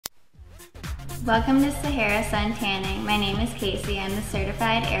Welcome to SAHARA Sun Tanning. My name is Casey. I'm the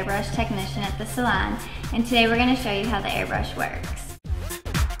certified airbrush technician at the salon, and today we're going to show you how the airbrush works.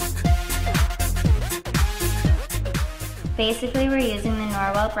 Basically, we're using the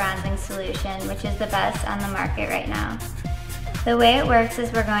Norwell bronzing solution, which is the best on the market right now. The way it works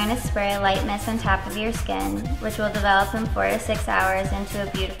is we're going to spray a light mist on top of your skin, which will develop in 4 to 6 hours into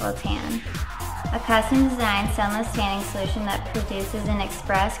a beautiful tan. A custom designed sunless tanning solution that produces an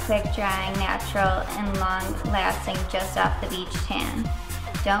express, quick drying, natural, and long lasting just off the beach tan.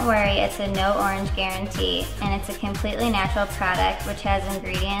 Don't worry, it's a no orange guarantee, and it's a completely natural product which has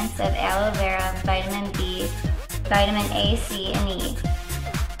ingredients of aloe vera, vitamin B, vitamin A, C, and E.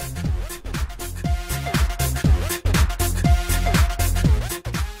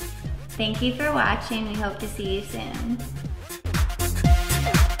 Thank you for watching. We hope to see you soon.